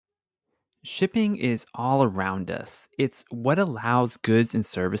Shipping is all around us. It's what allows goods and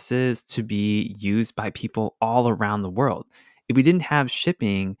services to be used by people all around the world. If we didn't have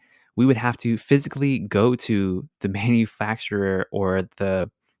shipping, we would have to physically go to the manufacturer or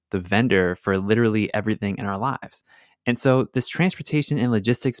the vendor for literally everything in our lives. And so this transportation and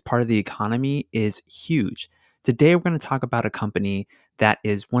logistics part of the economy is huge. Today we're going to talk about a company that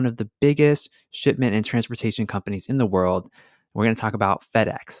is one of the biggest shipment and transportation companies in the world. We're going to talk about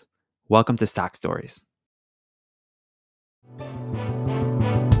FedEx. Welcome to Stock Stories.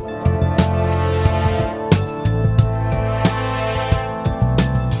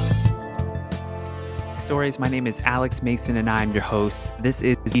 Stories. My name is Alex Mason and I'm your host. This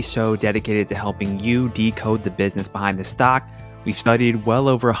is the show dedicated to helping you decode the business behind the stock. We've studied well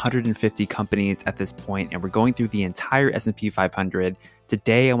over 150 companies at this point, and we're going through the entire S&P 500.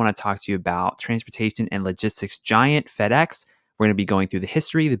 Today, I want to talk to you about transportation and logistics giant FedEx. We're going to be going through the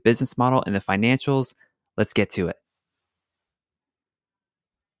history, the business model, and the financials. Let's get to it.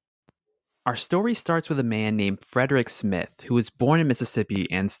 Our story starts with a man named Frederick Smith, who was born in Mississippi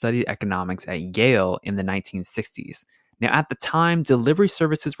and studied economics at Yale in the 1960s. Now, at the time, delivery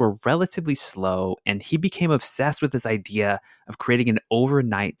services were relatively slow, and he became obsessed with this idea of creating an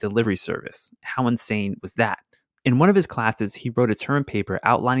overnight delivery service. How insane was that? In one of his classes, he wrote a term paper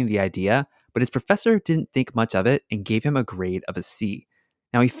outlining the idea, but his professor didn't think much of it and gave him a grade of a C.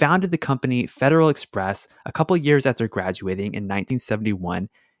 Now, he founded the company Federal Express a couple years after graduating in 1971,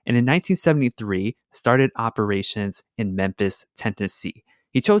 and in 1973 started operations in Memphis, Tennessee.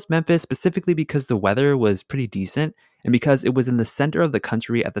 He chose Memphis specifically because the weather was pretty decent and because it was in the center of the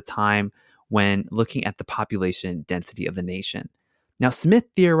country at the time when looking at the population density of the nation. Now, Smith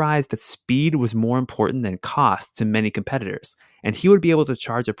theorized that speed was more important than cost to many competitors, and he would be able to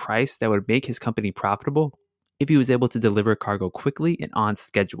charge a price that would make his company profitable if he was able to deliver cargo quickly and on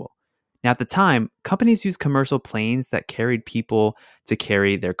schedule. Now, at the time, companies used commercial planes that carried people to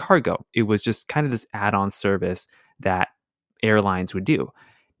carry their cargo. It was just kind of this add-on service that airlines would do.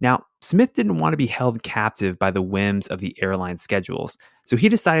 Now, Smith didn't want to be held captive by the whims of the airline schedules, so he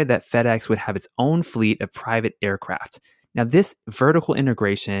decided that FedEx would have its own fleet of private aircraft. Now, this vertical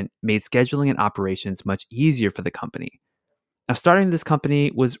integration made scheduling and operations much easier for the company. Now, starting this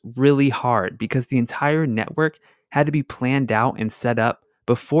company was really hard because the entire network had to be planned out and set up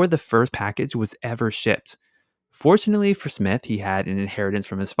before the first package was ever shipped. Fortunately for Smith, he had an inheritance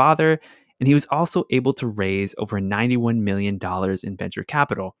from his father, and he was also able to raise over $91 million in venture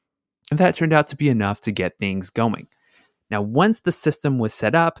capital. And that turned out to be enough to get things going. Now, once the system was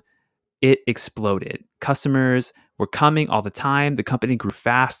set up, it exploded. Customers were coming all the time. The company grew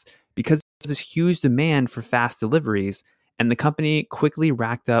fast because there's this huge demand for fast deliveries, and the company quickly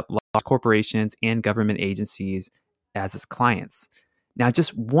racked up large corporations and government agencies as its clients. Now,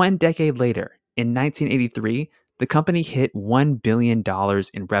 just one decade later, in 1983, the company hit $1 billion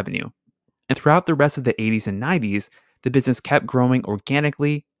in revenue. And throughout the rest of the 80s and 90s, the business kept growing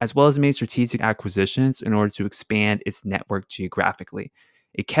organically, as well as made strategic acquisitions in order to expand its network geographically.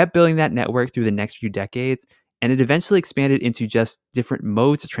 It kept building that network through the next few decades, and it eventually expanded into just different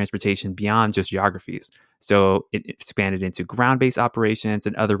modes of transportation beyond just geographies. So it expanded into ground-based operations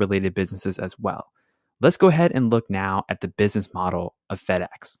and other related businesses as well. Let's go ahead and look now at the business model of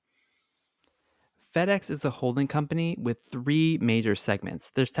FedEx. FedEx is a holding company with three major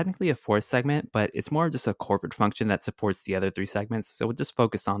segments. There's technically a fourth segment, but it's more just a corporate function that supports the other three segments, so we'll just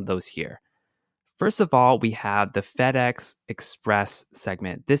focus on those here. First of all, we have the FedEx Express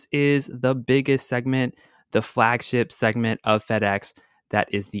segment. This is the biggest segment, the flagship segment of FedEx, that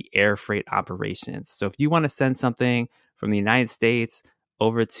is the air freight operations. So if you want to send something from the United States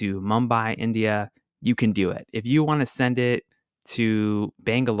over to Mumbai, India, you can do it. If you want to send it to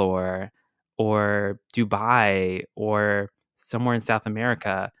Bangalore or Dubai or somewhere in South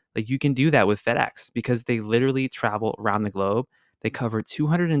America, like you can do that with FedEx because they literally travel around the globe. They cover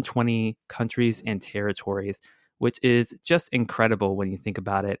 220 countries and territories, which is just incredible when you think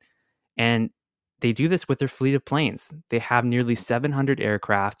about it. And they do this with their fleet of planes. They have nearly 700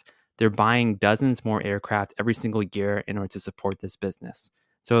 aircraft. They're buying dozens more aircraft every single year in order to support this business.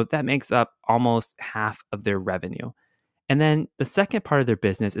 So that makes up almost half of their revenue. And then the second part of their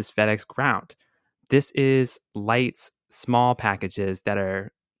business is FedEx Ground. This is light, small packages that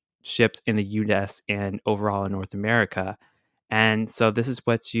are shipped in the US and overall in North America. And so this is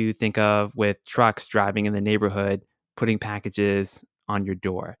what you think of with trucks driving in the neighborhood, putting packages on your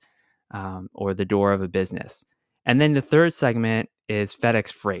door or the door of a business. And then the third segment is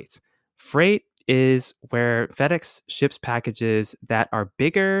FedEx Freight. Freight is where FedEx ships packages that are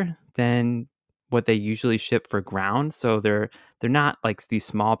bigger than what they usually ship for ground. So they're not like these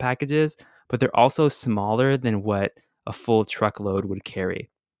small packages, but they're also smaller than what a full truckload would carry.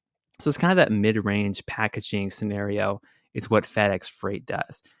 So it's kind of that mid-range packaging scenario is what FedEx Freight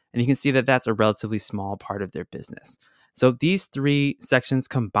does. And you can see that that's a relatively small part of their business. So these three sections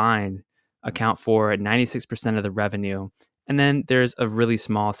combined account for 96% of the revenue. And then there's a really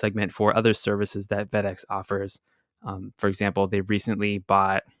small segment for other services that FedEx offers. For example, they recently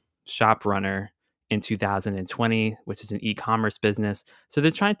bought ShopRunner in 2020, which is an e-commerce business. So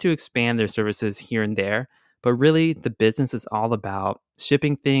they're trying to expand their services here and there. But really, the business is all about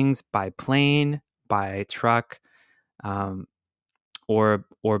shipping things by plane, by truck, um, or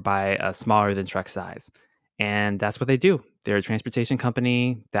by a smaller than truck size. And that's what they do. They're a transportation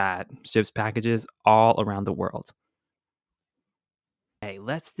company that ships packages all around the world. Hey,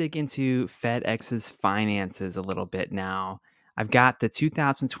 let's dig into FedEx's finances a little bit now. I've got the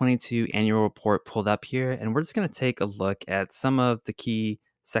 2022 annual report pulled up here, and we're just going to take a look at some of the key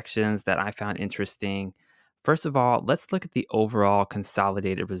sections that I found interesting. First of all, let's look at the overall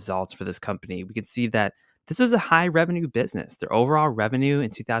consolidated results for this company. We can see that this is a high revenue business. Their overall revenue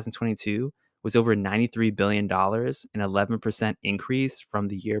in 2022 was over $93 billion, an 11% increase from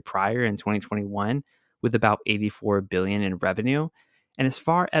the year prior in 2021, with about $84 billion in revenue. And as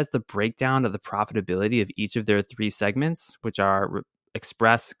far as the breakdown of the profitability of each of their three segments, which are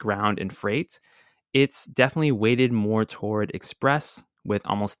Express, Ground, and Freight, it's definitely weighted more toward Express with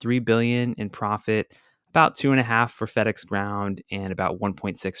almost 3 billion in profit, about 2.5 for FedEx Ground, and about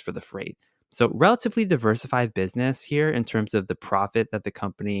 1.6 for the Freight. So relatively diversified business here in terms of the profit that the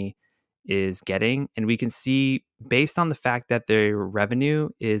company is getting. And we can see based on the fact that their revenue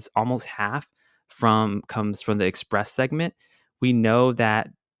is almost half comes from the Express segment, we know that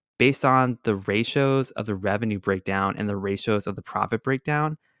based on the ratios of the revenue breakdown and the ratios of the profit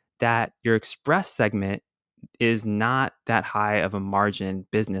breakdown, that your Express segment is not that high of a margin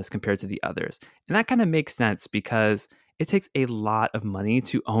business compared to the others. And that kind of makes sense because it takes a lot of money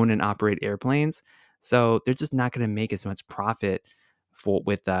to own and operate airplanes. So they're just not going to make as much profit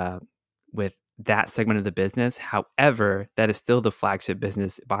with that segment of the business. However, that is still the flagship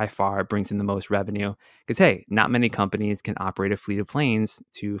business by far, brings in the most revenue because, hey, not many companies can operate a fleet of planes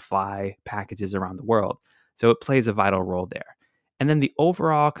to fly packages around the world. So it plays a vital role there. And then the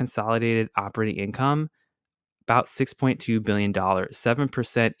overall consolidated operating income, about $6.2 billion,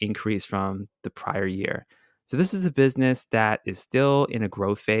 7% increase from the prior year. So this is a business that is still in a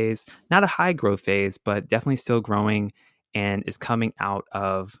growth phase, not a high growth phase, but definitely still growing and is coming out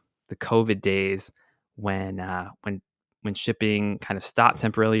of the COVID days when shipping kind of stopped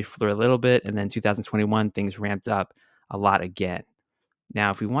temporarily for a little bit, and then 2021 things ramped up a lot again.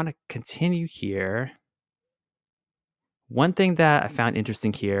 Now, if we want to continue here, one thing that I found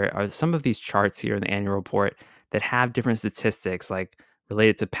interesting here are some of these charts here in the annual report that have different statistics like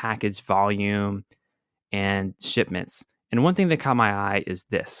related to package volume and shipments. And one thing that caught my eye is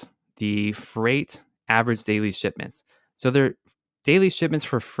this, the freight average daily shipments. So their daily shipments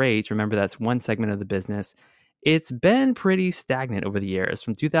for freight, remember that's one segment of the business, it's been pretty stagnant over the years.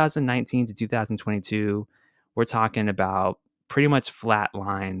 From 2019 to 2022, we're talking about pretty much flat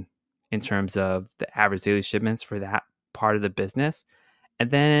line in terms of the average daily shipments for that part of the business. And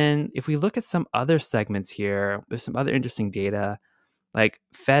then if we look at some other segments here, there's some other interesting data like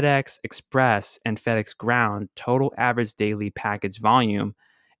FedEx Express and FedEx Ground total average daily package volume.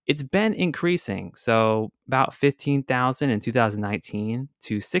 It's been increasing. So about 15,000 in 2019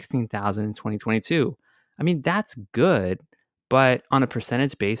 to 16,000 in 2022. I mean, that's good, but on a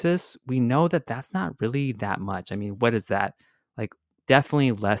percentage basis, we know that that's not really that much. I mean, what is that? Like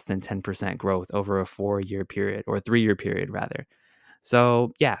definitely less than 10% growth over a 4-year period or a 3-year period rather.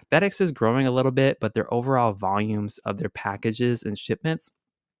 So yeah, FedEx is growing a little bit, but their overall volumes of their packages and shipments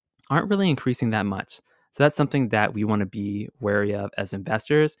aren't really increasing that much. So that's something that we want to be wary of as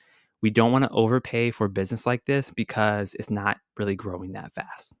investors. We don't want to overpay for business like this because it's not really growing that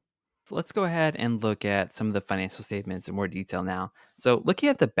fast. So let's go ahead and look at some of the financial statements in more detail now. So looking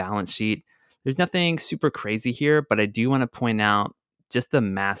at the balance sheet, there's nothing super crazy here, but I do want to point out just the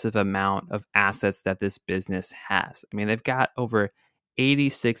massive amount of assets that this business has. I mean, they've got over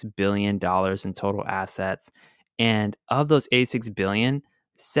 $86 billion in total assets. And of those 86 billion,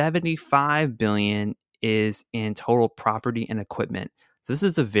 75 billion is in total property and equipment. So this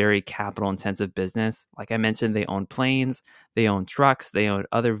is a very capital intensive business. Like I mentioned, they own planes, they own trucks, they own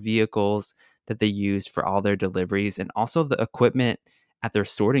other vehicles that they use for all their deliveries, and also the equipment at their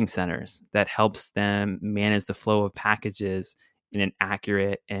sorting centers that helps them manage the flow of packages in an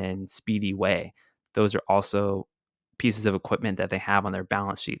accurate and speedy way. Those are also pieces of equipment that they have on their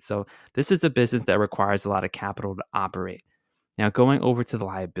balance sheet. So this is a business that requires a lot of capital to operate. Now, going over to the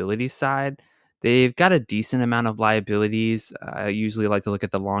liability side, they've got a decent amount of liabilities. I usually like to look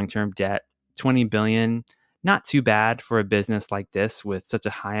at the long-term debt, 20 billion. Not too bad for a business like this with such a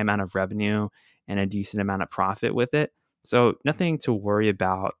high amount of revenue and a decent amount of profit with it. So, nothing to worry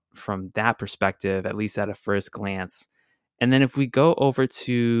about from that perspective, at least at a first glance. And then if we go over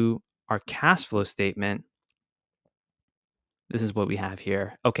to our cash flow statement, this is what we have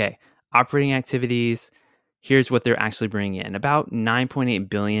here. Okay, operating activities. Here's what they're actually bringing in: about 9.8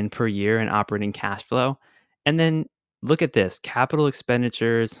 billion per year in operating cash flow. And then look at this: capital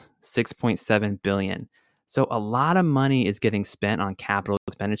expenditures, 6.7 billion. So a lot of money is getting spent on capital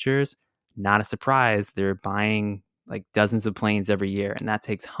expenditures. Not a surprise. They're buying like dozens of planes every year, and that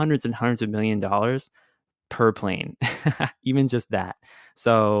takes hundreds and hundreds of $1 million per plane, even just that.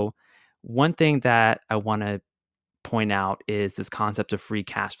 So one thing that I want to point out is this concept of free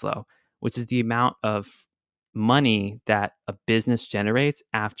cash flow, which is the amount of money that a business generates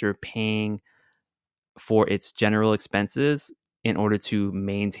after paying for its general expenses in order to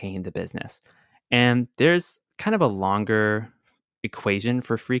maintain the business. And there's kind of a longer equation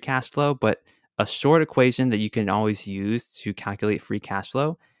for free cash flow, but a short equation that you can always use to calculate free cash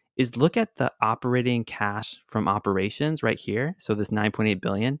flow is look at the operating cash from operations right here. So this 9.8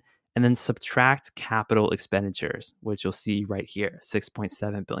 billion, and then subtract capital expenditures, which you'll see right here,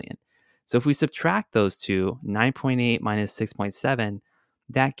 6.7 billion. So if we subtract those two, 9.8 minus 6.7,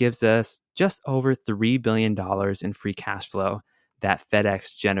 that gives us just over $3 billion in free cash flow that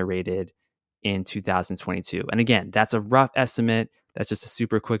FedEx generated in 2022. And again, that's a rough estimate. That's just a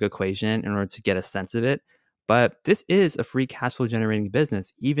super quick equation in order to get a sense of it. But this is a free cash flow generating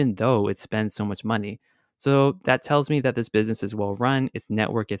business, even though it spends so much money. So that tells me that this business is well run. Its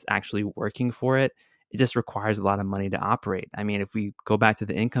network is actually working for it. It just requires a lot of money to operate. I mean, if we go back to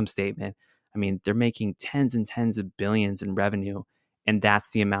the income statement, I mean, they're making tens and tens of billions in revenue, and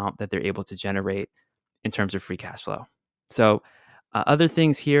that's the amount that they're able to generate in terms of free cash flow. So other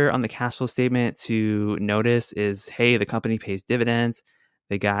things here on the cash flow statement to notice is, hey, the company pays dividends.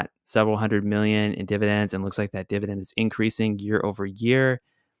 They got several hundred million in dividends, and looks like that dividend is increasing year over year.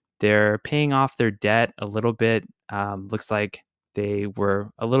 They're paying off their debt a little bit. Looks like they were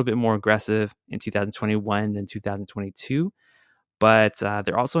a little bit more aggressive in 2021 than 2022, but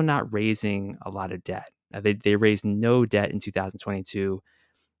they're also not raising a lot of debt. They raised no debt in 2022,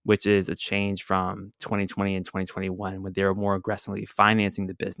 which is a change from 2020 and 2021 when they were more aggressively financing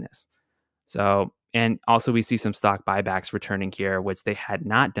the business. So, and also we see some stock buybacks returning here, which they had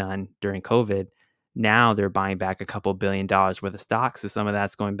not done during COVID. Now they're buying back a couple $1 billion worth of stock. So some of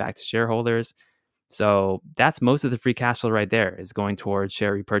that's going back to shareholders. So that's most of the free cash flow right there is going towards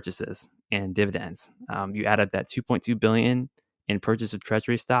share repurchases and dividends. You add up that 2.2 billion in purchase of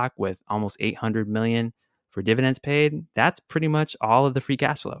treasury stock with almost 800 million for dividends paid. That's pretty much all of the free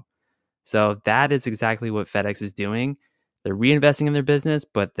cash flow. So that is exactly what FedEx is doing. They're reinvesting in their business,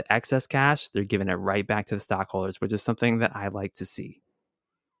 but the excess cash, they're giving it right back to the stockholders, which is something that I like to see.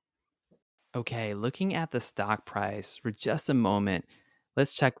 Okay, looking at the stock price for just a moment,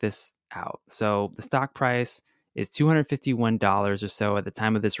 let's check this out. So the stock price is $251 or so at the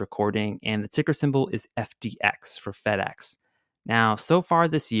time of this recording, and the ticker symbol is FDX for FedEx. Now, so far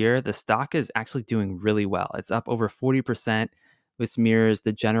this year, the stock is actually doing really well. It's up over 40%, which mirrors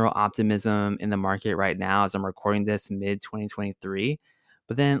the general optimism in the market right now as I'm recording this mid 2023.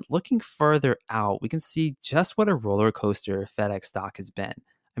 But then looking further out, we can see just what a roller coaster FedEx stock has been.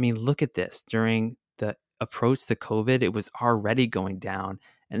 I mean, look at this. During the approach to COVID, it was already going down.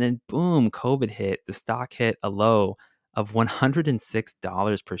 And then, boom, COVID hit. The stock hit a low of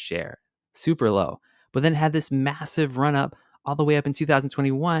 $106 per share, super low. But then had this massive run up all the way up in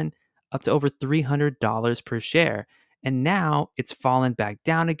 2021, up to over $300 per share. And now it's fallen back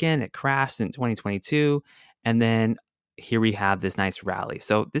down again. It crashed in 2022. And then here we have this nice rally.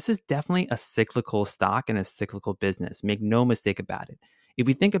 So this is definitely a cyclical stock and a cyclical business. Make no mistake about it. If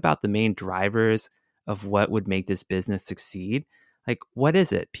we think about the main drivers of what would make this business succeed, like what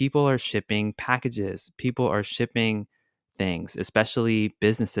is it? People are shipping packages, people are shipping things, especially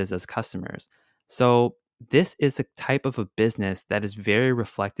businesses as customers. So this is a type of a business that is very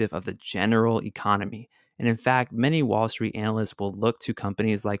reflective of the general economy. And in fact, many Wall Street analysts will look to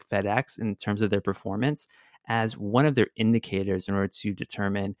companies like FedEx in terms of their performance as one of their indicators in order to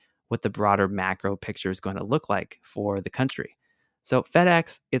determine what the broader macro picture is going to look like for the country. So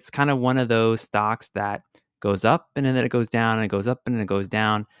FedEx, it's kind of one of those stocks that goes up and then it goes down and it goes up and then it goes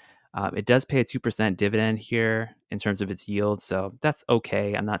down. It does pay a 2% dividend here in terms of its yield. So that's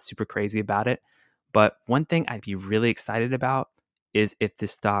okay. I'm not super crazy about it. But one thing I'd be really excited about is if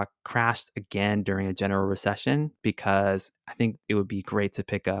this stock crashed again during a general recession, because I think it would be great to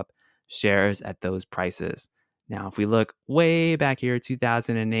pick up shares at those prices. Now, if we look way back here,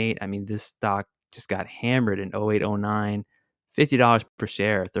 2008, I mean, this stock just got hammered in 08, 09, $50 per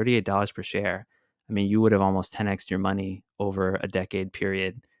share, $38 per share. I mean, you would have almost 10x your money over a decade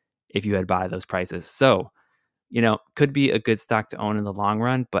period if you had bought those prices. So, could be a good stock to own in the long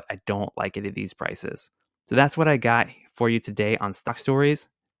run, but I don't like it at these prices. So that's what I got for you today on Stock Stories.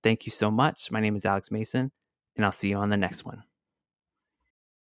 Thank you so much. My name is Alex Mason, and I'll see you on the next one.